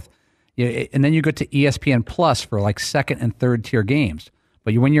and forth. And then you go to ESPN Plus for like second and third tier games.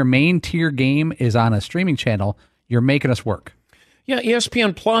 But when your main tier game is on a streaming channel, you're making us work. Yeah,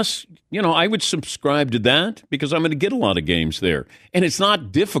 ESPN Plus, I would subscribe to that because I'm going to get a lot of games there. And it's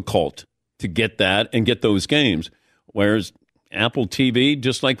not difficult to get that and get those games. Whereas Apple TV,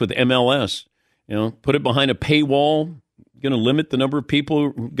 just like with MLS, put it behind a paywall, going to limit the number of people who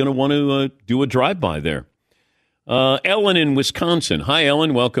are going to want to do a drive-by there. Ellen in Wisconsin. Hi,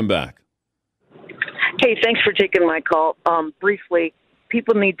 Ellen. Welcome back. Hey, thanks for taking my call. Briefly,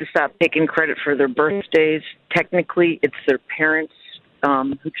 people need to stop taking credit for their birthdays. Technically, it's their parents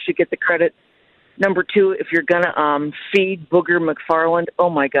who should get the credit. Number two, if you're going to feed Booger McFarland, oh,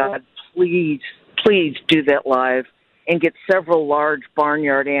 my God, please do that live and get several large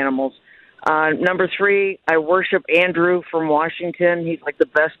barnyard animals. Number three, I worship Andrew from Washington. He's like the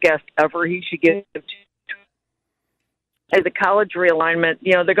best guest ever. He should get the college realignment.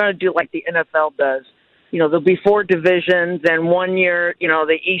 They're going to do like the NFL does. There'll be 4 divisions, and 1 year,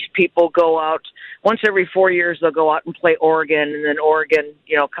 the East people go out. Once every 4 years, they'll go out and play Oregon, and then Oregon,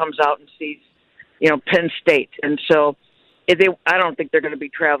 comes out and sees, Penn State. And so I don't think they're going to be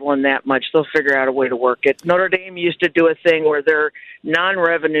traveling that much. They'll figure out a way to work it. Notre Dame used to do a thing where their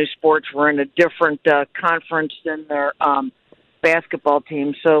non-revenue sports were in a different conference than their basketball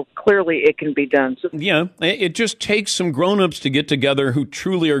team. So clearly it can be done. So, yeah, it just takes some grown-ups to get together who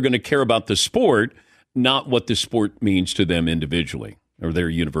truly are going to care about the sport, not what the sport means to them individually or their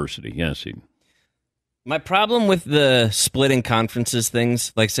university. Yes, Eden. My problem with the splitting conferences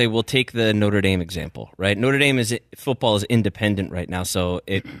things, like say we'll take the Notre Dame example, right? Notre Dame football is independent right now, so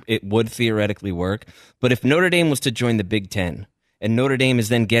it would theoretically work. But if Notre Dame was to join the Big Ten, and Notre Dame is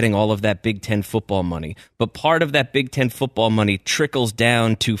then getting all of that Big Ten football money, but part of that Big Ten football money trickles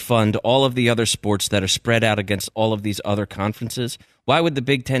down to fund all of the other sports that are spread out against all of these other conferences, why would the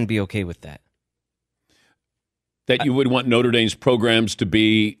Big Ten be okay with that? That you would want Notre Dame's programs to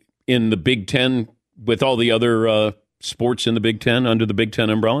be in the Big Ten with all the other sports in the Big Ten, under the Big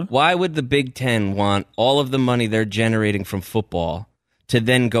Ten umbrella? Why would the Big Ten want all of the money they're generating from football to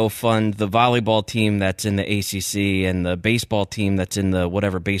then go fund the volleyball team that's in the ACC and the baseball team that's in the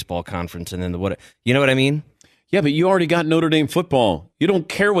whatever baseball conference and then the what? You know what I mean? Yeah, but you already got Notre Dame football. You don't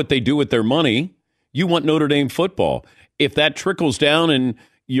care what they do with their money. You want Notre Dame football. If that trickles down and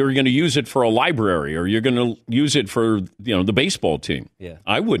you're going to use it for a library or you're going to use it for the baseball team,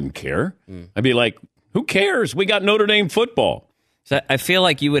 I wouldn't care. I'd be like, who cares? We got Notre Dame football. So I feel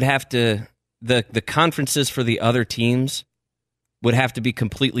like you would have to the conferences for the other teams would have to be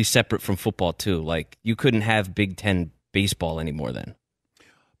completely separate from football too. Like you couldn't have Big Ten baseball anymore then.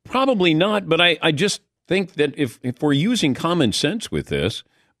 Probably not, but I just think that if we're using common sense with this,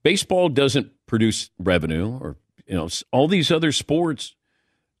 baseball doesn't produce revenue or all these other sports.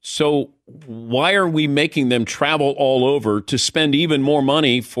 So why are we making them travel all over to spend even more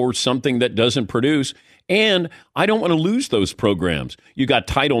money for something that doesn't produce? And I don't want to lose those programs. You got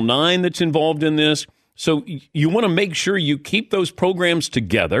Title IX that's involved in this. So you want to make sure you keep those programs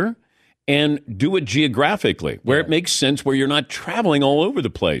together and do it geographically where it makes sense, where you're not traveling all over the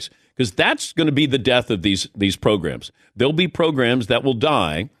place, because that's going to be the death of these programs. There'll be programs that will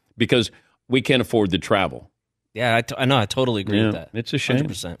die because we can't afford the travel. Yeah, I know. I totally agree with that. It's a shame.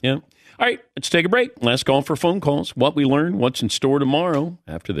 100%. Yeah. All right, let's take a break. Last call for phone calls. What we learned, what's in store tomorrow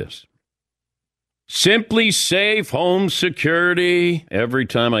after this. Simply Safe Home Security. Every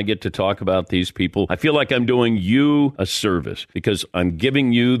time I get to talk about these people, I feel like I'm doing you a service because I'm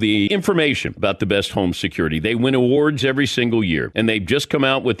giving you the information about the best home security. They win awards every single year, and they've just come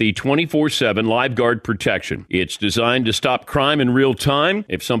out with the 24/7 Live Guard protection. It's designed to stop crime in real time.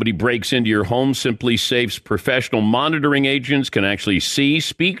 If somebody breaks into your home, Simply Safe's professional monitoring agents can actually see,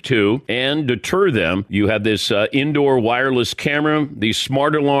 speak to, and deter them. You have this indoor wireless camera, the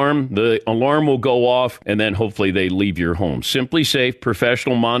smart alarm. The alarm will go off, and then hopefully they leave your home. Simply Safe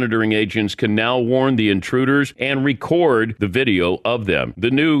professional monitoring agents can now warn the intruders and record the video of them.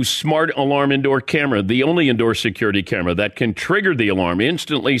 The new smart alarm indoor camera, the only indoor security camera that can trigger the alarm,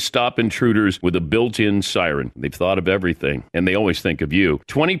 instantly stop intruders with a built-in siren. They've thought of everything, and they always think of you.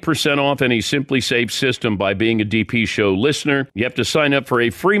 20% off any Simply Safe system by being a DP Show listener. You have to sign up for a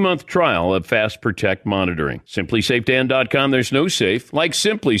free month trial of Fast Protect monitoring. SimplySafeDan.com. There's no safe like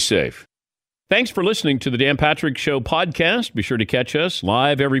Simply Safe. Thanks for listening to the Dan Patrick Show podcast. Be sure to catch us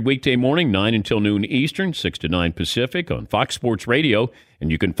live every weekday morning, 9 until noon Eastern, 6 to 9 Pacific on Fox Sports Radio. And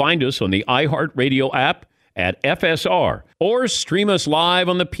you can find us on the iHeartRadio app at FSR or stream us live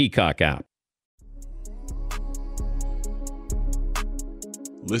on the Peacock app.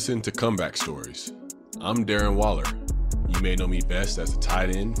 Listen to Comeback Stories. I'm Darren Waller. You may know me best as a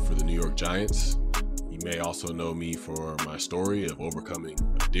tight end for the New York Giants. You may also know me for my story of overcoming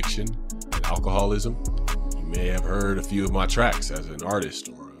addiction and alcoholism. You may have heard a few of my tracks as an artist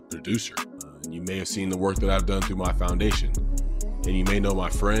or a producer. And you may have seen the work that I've done through my foundation. And you may know my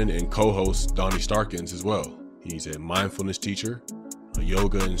friend and co-host, Donnie Starkins, as well. He's a mindfulness teacher, a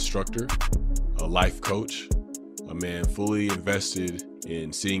yoga instructor, a life coach, a man fully invested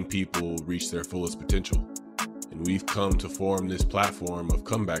in seeing people reach their fullest potential. And we've come to form this platform of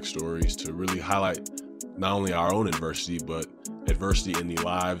comeback stories to really highlight not only our own adversity, but adversity in the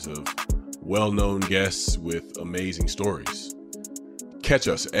lives of well-known guests with amazing stories. Catch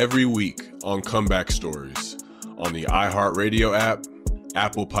us every week on Comeback Stories on the iHeartRadio app,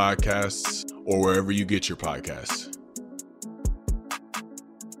 Apple Podcasts, or wherever you get your podcasts.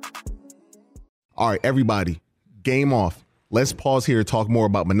 All right, everybody, game off. Let's pause here to talk more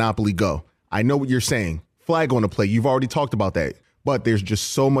about Monopoly Go. I know what you're saying. Flag on the play. You've already talked about that. But there's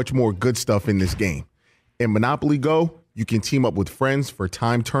just so much more good stuff in this game. In Monopoly Go, you can team up with friends for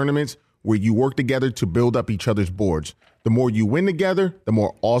time tournaments where you work together to build up each other's boards. The more you win together, the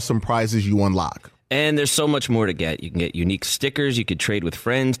more awesome prizes you unlock. And there's so much more to get. You can get unique stickers. You could trade with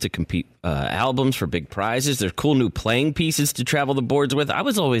friends to compete albums for big prizes. There's cool new playing pieces to travel the boards with. I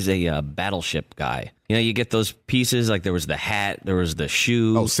was always a Battleship guy. You know, you get those pieces, like there was the hat, there was the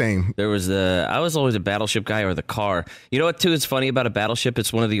shoe. Oh, same. I was always a Battleship guy, or the car. You know what, too, is funny about a Battleship?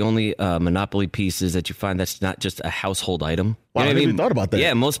 It's one of the only Monopoly pieces that you find that's not just a household item. Wow, You know I what never even thought about that.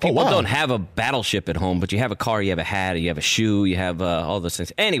 Yeah, most people wow. don't have a Battleship at home, but you have a car, you have a hat, you have a shoe, you have all those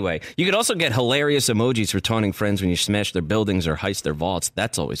things. Anyway, you could also get hilarious emojis for taunting friends when you smash their buildings or heist their vaults.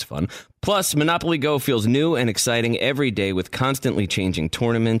 That's always fun. Plus, Monopoly Go feels new and exciting every day with constantly changing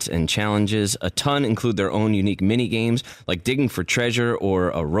tournaments and challenges. A ton include their own unique mini games like digging for treasure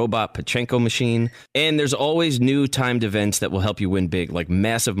or a robot Pachinko machine. And there's always new timed events that will help you win big, like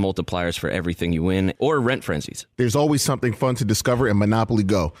massive multipliers for everything you win or rent frenzies. There's always something fun to discover in Monopoly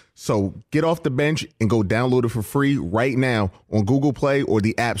Go. So get off the bench and go download it for free right now on Google Play or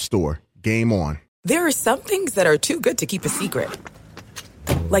the App Store. Game on. There are some things that are too good to keep a secret.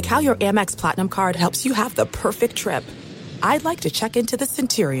 Like how your Amex Platinum card helps you have the perfect trip. I'd like to check into the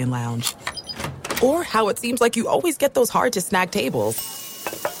Centurion Lounge. Or how it seems like you always get those hard-to-snag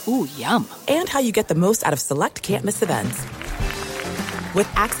tables. Ooh, yum. And how you get the most out of select can't-miss events. With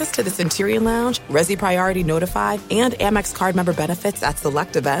access to the Centurion Lounge, Resi Priority Notified, and Amex card member benefits at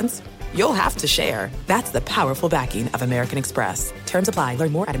select events, you'll have to share. That's the powerful backing of American Express. Terms apply.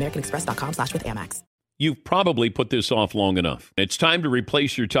 Learn more at americanexpress.com/withAmex. You've probably put this off long enough. It's time to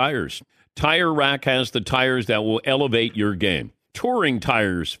replace your tires. Tire Rack has the tires that will elevate your game. Touring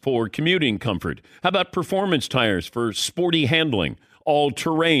tires for commuting comfort. How about performance tires for sporty handling?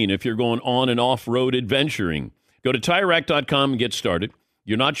 All-terrain if you're going on and off-road adventuring. Go to TireRack.com and get started.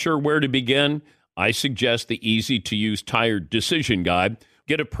 You're not sure where to begin? I suggest the easy-to-use tire decision guide.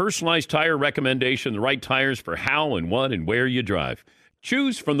 Get a personalized tire recommendation, the right tires for how and what and where you drive.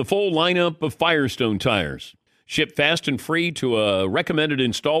 Choose from the full lineup of Firestone tires. Ship fast and free to a recommended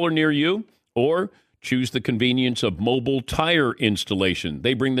installer near you, or choose the convenience of mobile tire installation.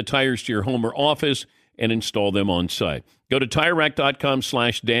 They bring the tires to your home or office and install them on site. Go to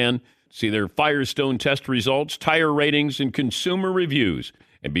TireRack.com/Dan. See their Firestone test results, tire ratings, and consumer reviews.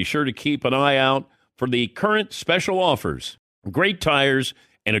 And be sure to keep an eye out for the current special offers. Great tires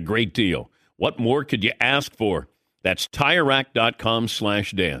and a great deal. What more could you ask for? That's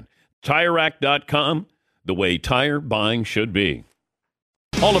TireRack.com/Dan. TireRack.com, the way tire buying should be.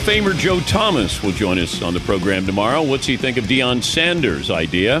 Hall of Famer Joe Thomas will join us on the program tomorrow. What's he think of Deion Sanders'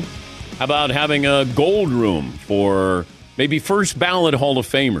 idea? How about having a gold room for maybe first ballot Hall of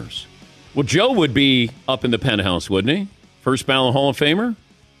Famers? Well, Joe would be up in the penthouse, wouldn't he? First ballot Hall of Famer?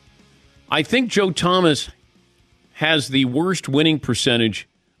 I think Joe Thomas has the worst winning percentage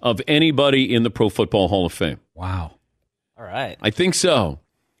of anybody in the Pro Football Hall of Fame. Wow. All right. I think so.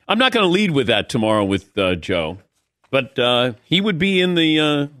 I'm not going to lead with that tomorrow with Joe, but he would be in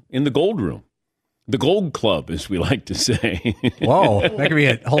the gold room, the gold club, as we like to say. Whoa, that could be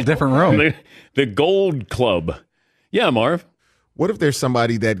a whole different room. The gold club. Yeah, Marv. What if there's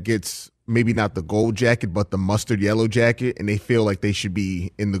somebody that gets maybe not the gold jacket, but the mustard yellow jacket, and they feel like they should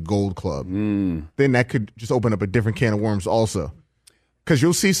be in the gold club? Then that could just open up a different can of worms also. Because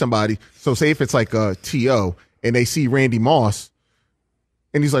you'll see somebody, so say if it's like a T.O., and they see Randy Moss,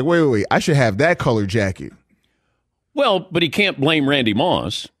 and he's like, wait, I should have that color jacket. Well, but he can't blame Randy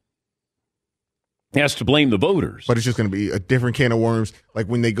Moss. He has to blame the voters. But it's just going to be a different can of worms. Like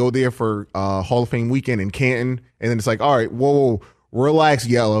when they go there for Hall of Fame weekend in Canton, and then it's like, all right, whoa, relax,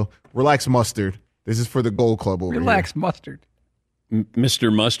 yellow, relax, mustard. This is for the gold club over here. Relax, mustard.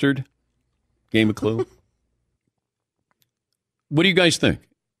 Mr. Mustard? Game of clue? What do you guys think?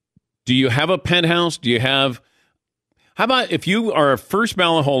 Do you have a penthouse? Do you have... How about if you are a first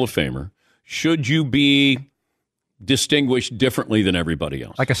ballot Hall of Famer, should you be distinguished differently than everybody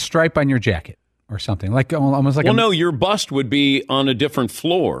else? Like a stripe on your jacket or something. Like almost like no, your bust would be on a different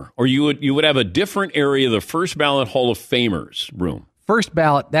floor, or you would have a different area of the first ballot Hall of Famers room. First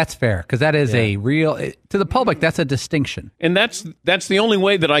ballot, that's fair, because that is a real, to the public, that's a distinction. And that's the only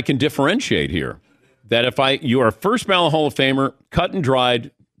way that I can differentiate here. That if you are a first ballot Hall of Famer, cut and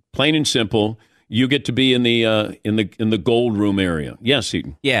dried, plain and simple, you get to be in the gold room area. Yes,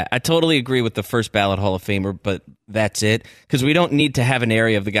 Eaton. Yeah, I totally agree with the first ballot Hall of Famer, but that's it. Because we don't need to have an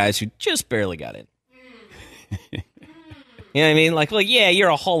area of the guys who just barely got in. You know what I mean? Like, yeah, you're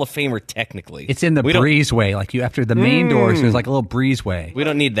a Hall of Famer technically. It's in the breezeway. Like after the main doors, there's like a little breezeway. We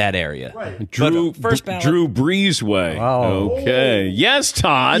don't need that area. Right. Drew Breezeway. Oh. Okay. Yes,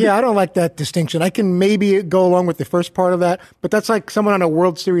 Todd. Yeah, I don't like that distinction. I can maybe go along with the first part of that, but that's like someone on a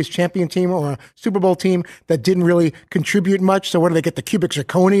World Series champion team or a Super Bowl team that didn't really contribute much. So what do they get? The cubic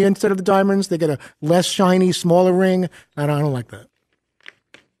zirconia instead of the diamonds? They get a less shiny, smaller ring. I don't like that.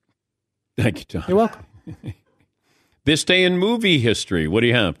 Thank you, Todd. You're welcome. This day in movie history. What do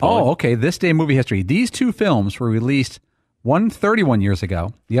you have, Paul? Oh, okay. This day in movie history. These two films were released, one 31 years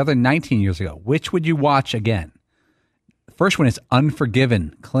ago, the other 19 years ago. Which would you watch again? The first one is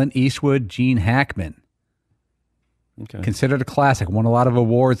Unforgiven. Clint Eastwood, Gene Hackman. Okay. Considered a classic. Won a lot of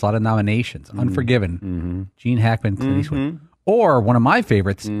awards, a lot of nominations. Unforgiven. Gene Hackman, Clint Eastwood. Or one of my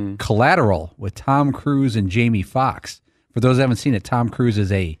favorites, Collateral, with Tom Cruise and Jamie Foxx. For those who haven't seen it, Tom Cruise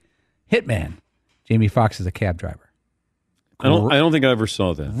is a hitman. Jamie Foxx is a cab driver. I don't think I ever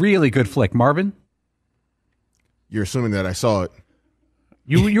saw that. Really good flick. Marvin? You're assuming that I saw it.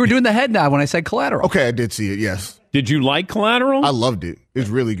 You were doing the head nod when I said Collateral. Okay, I did see it, yes. Did you like Collateral? I loved it. It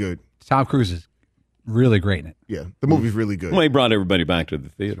was really good. Tom Cruise is really great in it. Yeah, the movie's really good. Well, he brought everybody back to the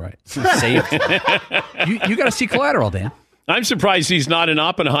theater. Right. You got to see Collateral, Dan. I'm surprised he's not in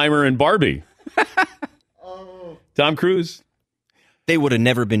Oppenheimer and Barbie. Tom Cruise? They would have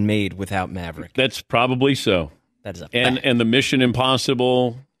never been made without Maverick. That's probably so. That is a fact. And the Mission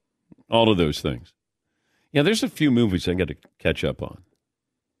Impossible, all of those things. Yeah, there's a few movies I got to catch up on.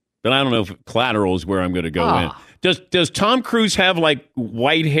 But I don't know if Collateral is where I'm going to go in. Does Tom Cruise have like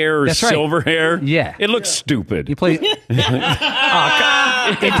white hair or silver hair? Yeah. It looks stupid. He plays. It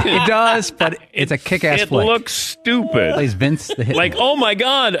does, but it's a kick-ass flick. It looks stupid. Plays Vince the Hitman. Like, oh my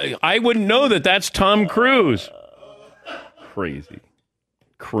God, I wouldn't know that that's Tom Cruise. Crazy.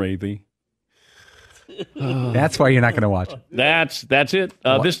 That's why you're not going to watch it. That's it.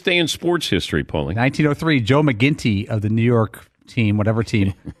 This day in sports history, Paulie. 1903, Joe McGinty of the New York team, whatever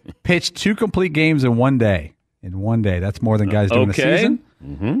team, pitched 2 complete games in one day. That's more than guys do in the season.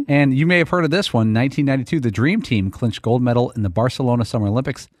 Mm-hmm. And you may have heard of this one. 1992, the Dream Team clinched gold medal in the Barcelona Summer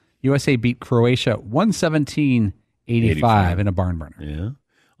Olympics. USA beat Croatia 117-85 in a barn burner. Yeah.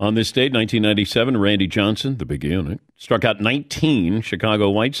 On this date, 1997, Randy Johnson, the big unit, struck out 19 Chicago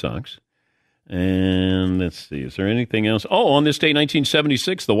White Sox. And let's see, is there anything else? Oh, on this day,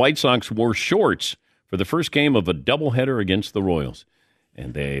 1976, the White Sox wore shorts for the first game of a doubleheader against the Royals.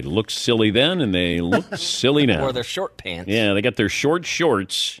 And they looked silly then, and they look silly now. Or their short pants. Yeah, they got their short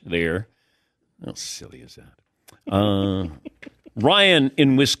shorts there. How silly is that? Ryan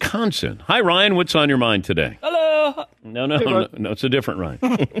in Wisconsin. Hi, Ryan. What's on your mind today? Hello. No, it's a different Ryan.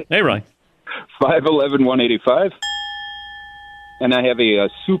 Hey, Ryan. 5'11", 185. And I have a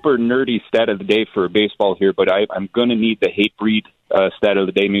super nerdy stat of the day for baseball here, but I'm going to need the hate breed stat of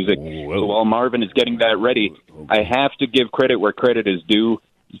the day music. Whoa. So while Marvin is getting that ready, I have to give credit where credit is due.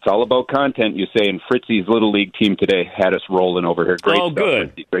 It's all about content, you say, and Fritzy's Little League team today had us rolling over here. Great stuff,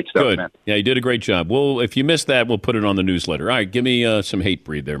 good. Fritzy. Great stuff, Good. man. Yeah, you did a great job. Well, if you missed that, we'll put it on the newsletter. All right, give me some hate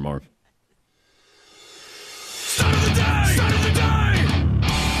breed there, Marv. Start of the day! Start of the day!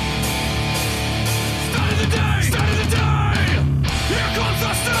 Start of the day! Start of the day! Here comes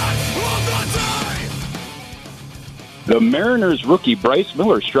the start of the day! The Mariners rookie Bryce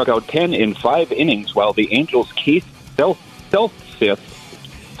Miller struck out 10 in 5 innings, while the Angels' Case Selfsith,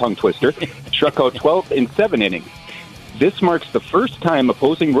 tongue twister, struck out 12 in 7 innings. This marks the first time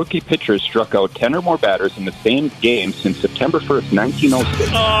opposing rookie pitchers struck out 10 or more batters in the same game since September 1st, 1906.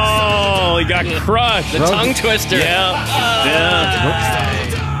 Oh, he got crushed. The tongue twister. Yeah.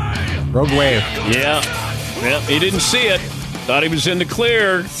 Rogue wave. Yeah. He didn't see it. Thought he was in the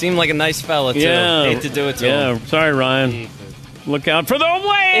clear. Seemed like a nice fella, too. Yeah. Hate to do it to him. Sorry, Ryan. Look out for the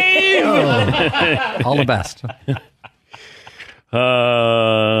wave! All the best.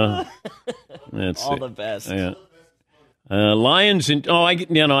 Let's All see. the best. Yeah. Lions and I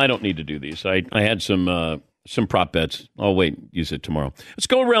don't need to do these. I had some prop bets. I'll wait, use it tomorrow. Let's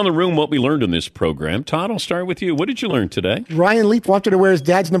go around the room what we learned in this program. Todd, I'll start with you. What did you learn today? Ryan Leaf wanted to wear his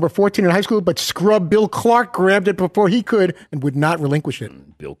dad's number 14 in high school, but scrub Bill Clark grabbed it before he could and would not relinquish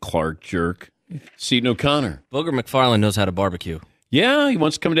it. Bill Clark, jerk. Seton O'Connor. Booger McFarland knows how to barbecue. Yeah, he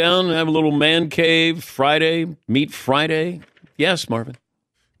wants to come down and have a little man cave Friday, meet Friday. Yes, Marvin.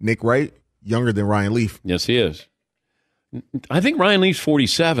 Nick Wright, younger than Ryan Leaf. Yes, he is. I think Ryan Leaf's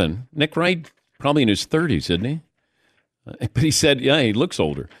 47. Nick Wright, probably in his 30s, isn't he? But he said, yeah, he looks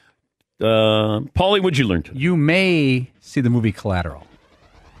older. Paulie, what'd you learn today? You may see the movie Collateral.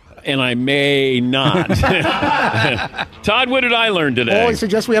 And I may not. Todd, what did I learn today? Always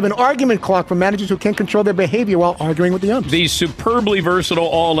suggest we have an argument clock for managers who can't control their behavior while arguing with the umps. The superbly versatile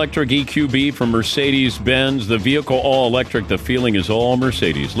all-electric EQB from Mercedes-Benz. The vehicle all-electric. The feeling is all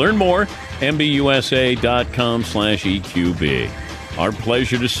Mercedes. Learn more, mbusa.com/EQB. Our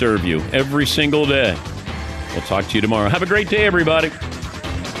pleasure to serve you every single day. We'll talk to you tomorrow. Have a great day, everybody.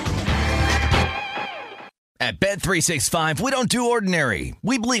 At Bet365, we don't do ordinary.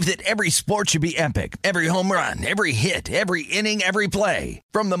 We believe that every sport should be epic. Every home run, every hit, every inning, every play.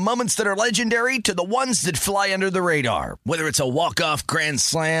 From the moments that are legendary to the ones that fly under the radar. Whether it's a walk-off grand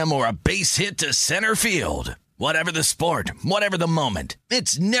slam or a base hit to center field. Whatever the sport, whatever the moment,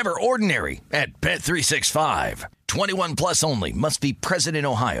 it's never ordinary at Bet365. 21 plus only. Must be present in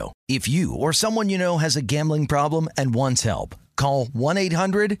Ohio. If you or someone you know has a gambling problem and wants help, call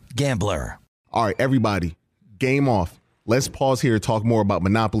 1-800-GAMBLER. All right, everybody. Game off. Let's pause here to talk more about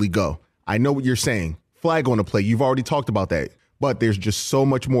Monopoly Go. I know what you're saying. Flag on the play. You've already talked about that. But there's just so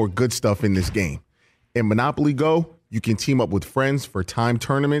much more good stuff in this game. In Monopoly Go, you can team up with friends for time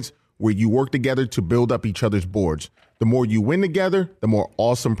tournaments where you work together to build up each other's boards. The more you win together, the more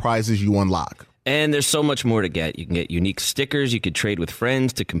awesome prizes you unlock. And there's so much more to get. You can get unique stickers. You could trade with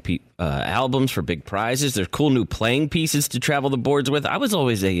friends to compete albums for big prizes. There's cool new playing pieces to travel the boards with. I was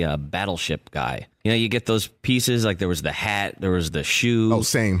always a battleship guy. You know, you get those pieces, like there was the hat, there was the shoe. Oh,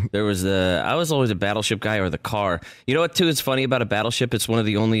 same. I was always a battleship guy, or the car. You know what, too, is funny about a battleship? It's one of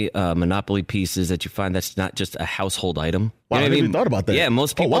the only Monopoly pieces that you find that's not just a household item. Wow, You know I what never even thought about that. Yeah,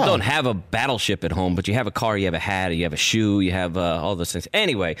 most people wow. don't have a battleship at home, but you have a car, you have a hat, you have a shoe, you have all those things.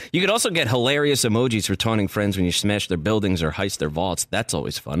 Anyway, you could also get hilarious emojis for taunting friends when you smash their buildings or heist their vaults. That's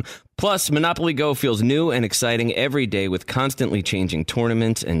always fun. Plus, Monopoly Go feels new and exciting every day with constantly changing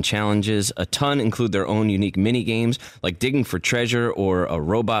tournaments and challenges. A ton include their own unique mini games, like digging for treasure or a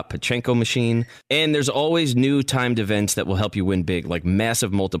robot Pachinko machine. And there's always new timed events that will help you win big, like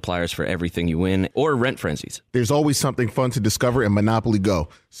massive multipliers for everything you win, or rent frenzies. There's always something fun to discover in Monopoly Go.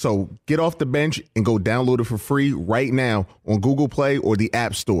 So get off the bench and go download it for free right now on Google Play or the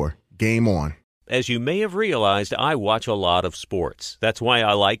App Store. Game on. As you may have realized, I watch a lot of sports. That's why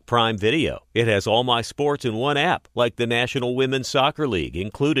I like Prime Video. It has all my sports in one app, like the National Women's Soccer League,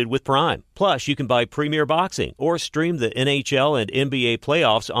 included with Prime. Plus, you can buy Premier Boxing or stream the NHL and NBA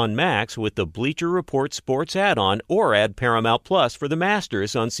playoffs on Max with the Bleacher Report Sports add-on, or add Paramount Plus for the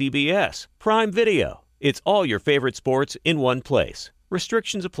Masters on CBS. Prime Video. It's all your favorite sports in one place.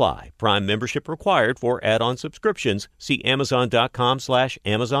 Restrictions apply. Prime membership required for add-on subscriptions. See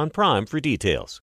Amazon.com/Amazon Prime for details.